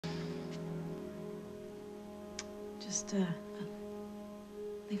Just,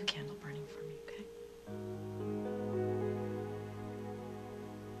 leave a candle burning for me, okay?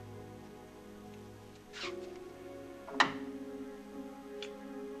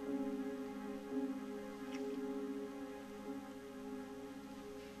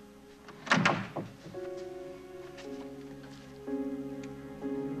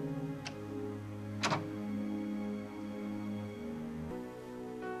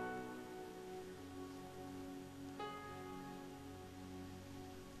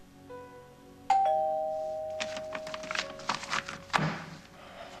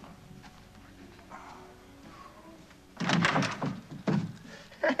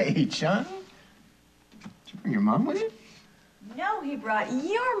 Hey, Johnny. Did you bring your mom with you? No, he brought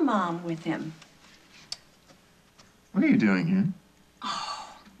your mom with him. What are you doing here?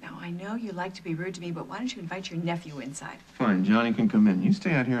 Oh, now I know you like to be rude to me, but why don't you invite your nephew inside? Fine, Johnny can come in. You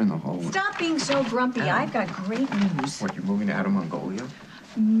stay out here in the hallway. Stop being so grumpy. I've got great news. What, you're moving to Outer Mongolia?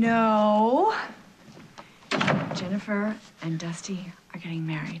 No. Jennifer and Dusty are getting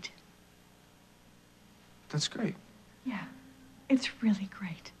married. That's great. Yeah, it's really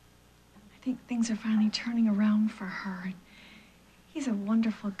great. I think things are finally turning around for her. He's a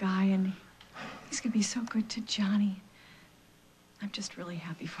wonderful guy, and he's gonna be so good to Johnny. I'm just really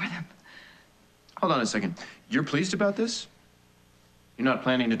happy for them. Hold on a second. You're pleased about this? You're not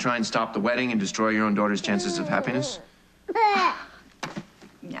planning to try and stop the wedding and destroy your own daughter's chances of happiness?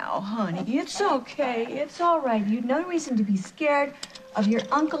 No, honey, it's okay. It's all right. You've no reason to be scared of your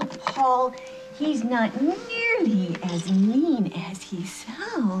Uncle Paul. He's not nearly as mean as he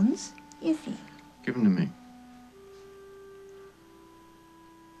sounds, is he? Give him to me.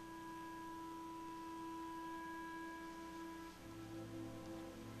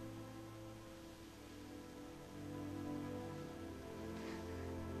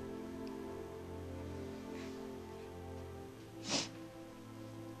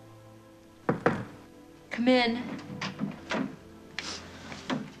 Come in.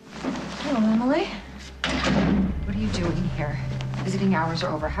 Hello, Emily. What are you doing here? Visiting hours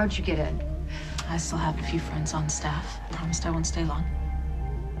are over. How'd you get in? I still have a few friends on staff. I promised I won't stay long.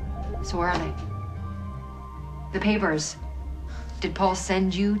 So where are they? The papers. Did Paul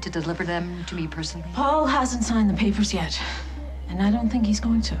send you to deliver them to me personally? Paul hasn't signed the papers yet, and I don't think he's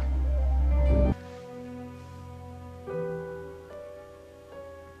going to.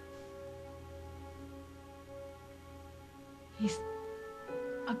 He's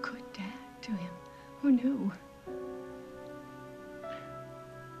a good dad to him. Who knew?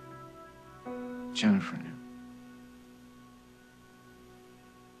 Jennifer knew.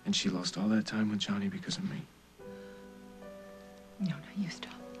 And she lost all that time with Johnny because of me. No, you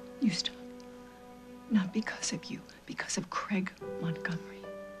stop. You stop. Not because of you, because of Craig Montgomery.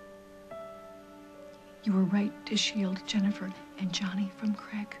 You were right to shield Jennifer and Johnny from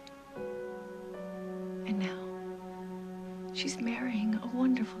Craig. And now, she's marrying a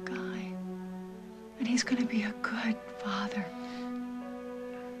wonderful guy. And he's gonna be a good father.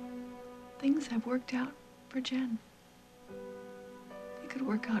 Things have worked out for Jen. They could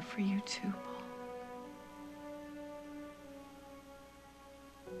work out for you too, Paul.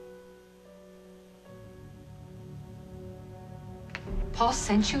 Paul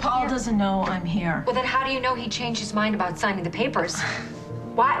sent you Paul here? doesn't know I'm here. Well, then how do you know he changed his mind about signing the papers?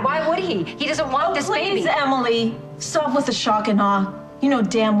 Why would he? He doesn't want this Please, baby. Emily, stop with the shock and awe. You know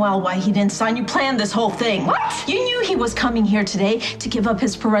damn well why he didn't sign. You planned this whole thing. What? You knew he was coming here today to give up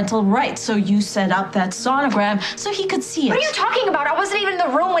his parental rights, so you set up that sonogram so he could see it. What are you talking about? I wasn't even in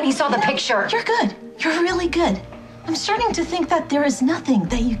the room when he saw the picture. You're good. You're really good. I'm starting to think that there is nothing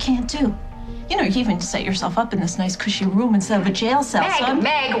that you can't do. You know, you even set yourself up in this nice cushy room instead of a jail cell.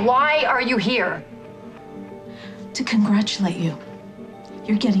 Meg, why are you here? To congratulate you.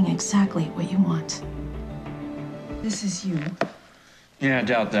 You're getting exactly what you want. This is you. Yeah, I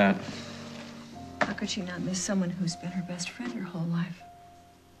doubt that. How could she not miss someone who's been her best friend her whole life?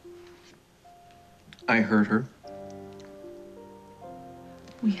 I hurt her.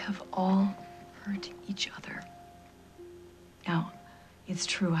 We have all hurt each other. Now, it's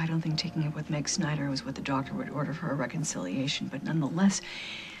true, I don't think taking it with Meg Snyder was what the doctor would order for a reconciliation, but nonetheless,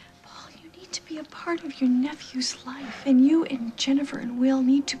 Paul, you need to be a part of your nephew's life, and you and Jennifer and Will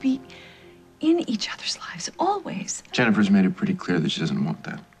need to be in each other's lives, always. Jennifer's made it pretty clear that she doesn't want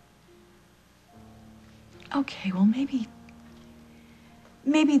that. Okay, well, maybe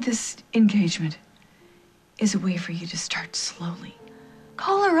this engagement is a way for you to start slowly.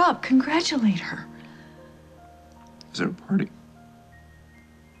 Call her up, congratulate her. Is there a party?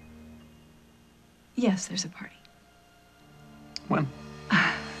 Yes, there's a party. When?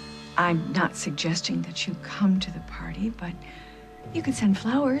 I'm not suggesting that you come to the party, but you can send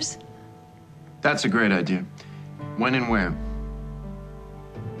flowers. That's a great idea. When and where?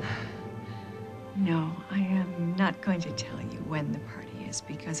 No, I am not going to tell you when the party is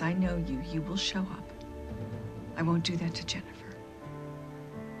because I know you. You will show up. I won't do that to Jennifer.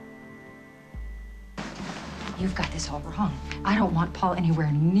 You've got this all wrong. I don't want Paul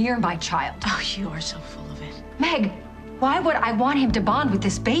anywhere near my child. Oh, you are so full of it. Meg, why would I want him to bond with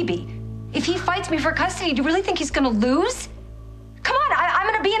this baby? If he fights me for custody, do you really think he's gonna lose? Come on, I'm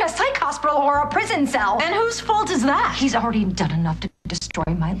gonna be in a psych hospital or a prison cell. And whose fault is that? He's already done enough to destroy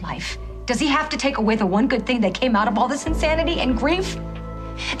my life. Does he have to take away the one good thing that came out of all this insanity and grief?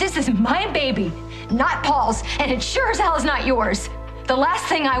 This is my baby, not Paul's, and it sure as hell is not yours. The last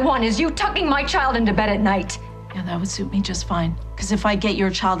thing I want is you tucking my child into bed at night. Yeah, that would suit me just fine. Because if I get your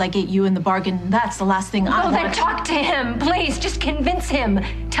child, I get you in the bargain. And that's the last thing I Oh, want. then talk to him, please. Just convince him.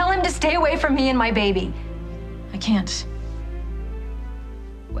 Tell him to stay away from me and my baby. I can't.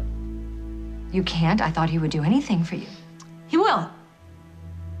 You can't? I thought he would do anything for you. He will.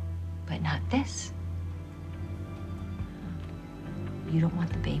 But not this. You don't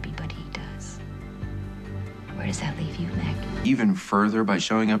want the baby, but he does. Where does that leave you, Meg? Even further by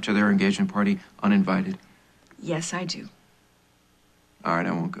showing up to their engagement party uninvited. Yes, I do. All right,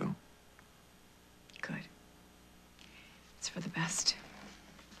 I won't go. Good. It's for the best.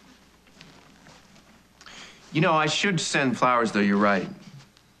 You know, I should send flowers, though. You're right.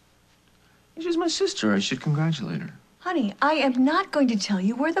 She's my sister. I should congratulate her. Honey, I am not going to tell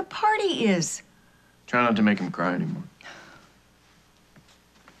you where the party is. Try not to make him cry anymore.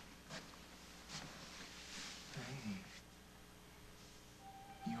 Hey,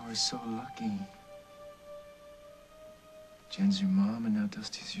 you are so lucky. Jen's your mom, and now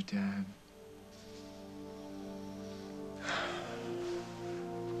Dusty's your dad.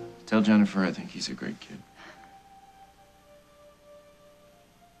 Tell Jennifer I think he's a great kid.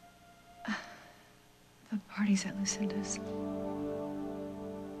 The party's at Lucinda's.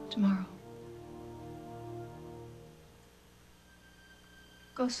 Tomorrow.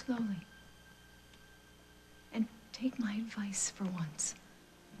 Go slowly. And take my advice for once.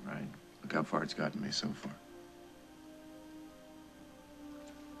 Right. Look how far it's gotten me so far.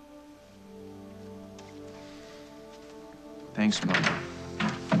 Thanks, Mom.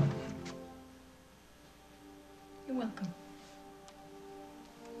 You're welcome.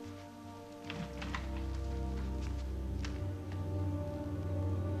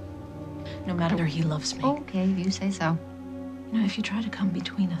 No matter he loves me. Okay, you say so. You know, if you try to come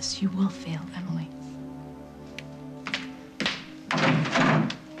between us, you will fail, Emily.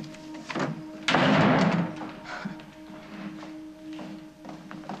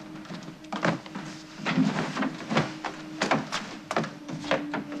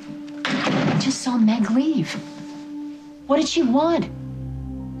 I just saw Meg leave. What did she want?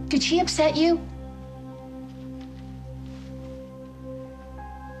 Did she upset you?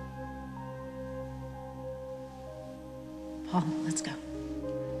 Paul, let's go.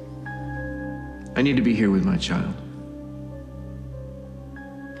 I need to be here with my child.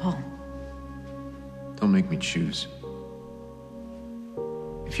 Paul. Don't make me choose.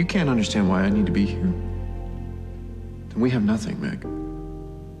 If you can't understand why I need to be here, then we have nothing, Meg.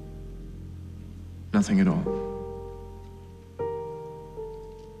 Nothing at all.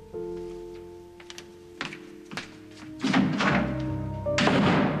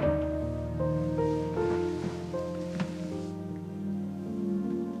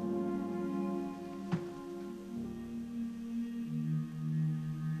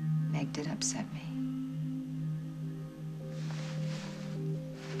 Meg did upset me.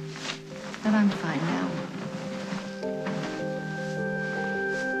 But I'm fine now.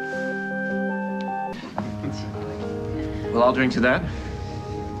 Well, I'll drink to that.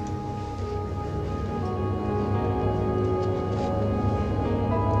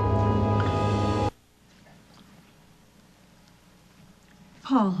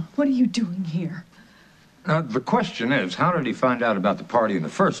 Paul, what are you doing here? The question is, how did he find out about the party in the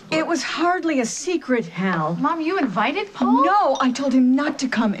first place? It was hardly a secret, Hal. Mom, you invited Paul? No, I told him not to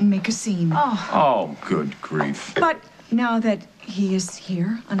come and make a scene. Oh, good grief. But now that he is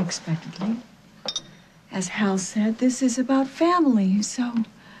here unexpectedly, as Hal said, this is about family, so...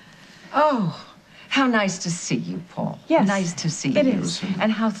 Oh, how nice to see you, Paul. Yes, Nice to see it you. is.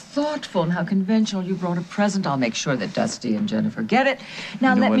 And how thoughtful and how conventional you brought a present. I'll make sure that Dusty and Jennifer get it.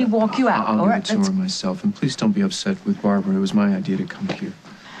 Now You know let what? me walk you out. I'll all give right? it to Let's- her myself, and please don't be upset with Barbara. It was my idea to come here.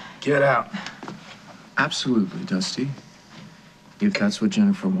 Get out. Absolutely, Dusty. If that's what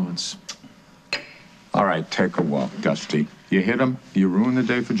Jennifer wants. All right, take a walk, Dusty. You hit him, you ruin the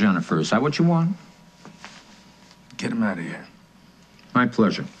day for Jennifer. Is that what you want? Get him out of here. My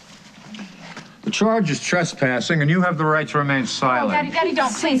pleasure. The charge is trespassing, and you have the right to remain silent. Daddy,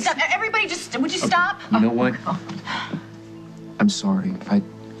 don't. Please. Stop. Everybody just, would you stop? You know what? I'm sorry.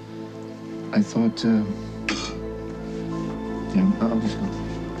 I thought,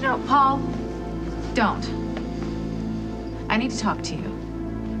 No, Paul, don't. I need to talk to you.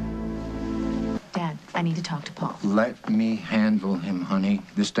 Dad, I need to talk to Paul. Let me handle him, honey.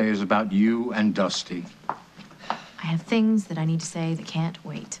 This day is about you and Dusty. I have things that I need to say that can't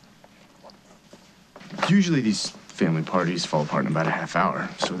wait. Usually these family parties fall apart in about a half hour,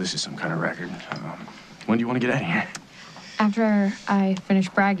 so this is some kind of record. When do you want to get out of here? After I finish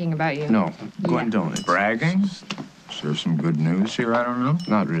bragging about you. No, Gwen, don't. Bragging? Is there some good news here? I don't know.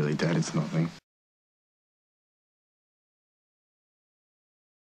 Not really, Dad. It's nothing.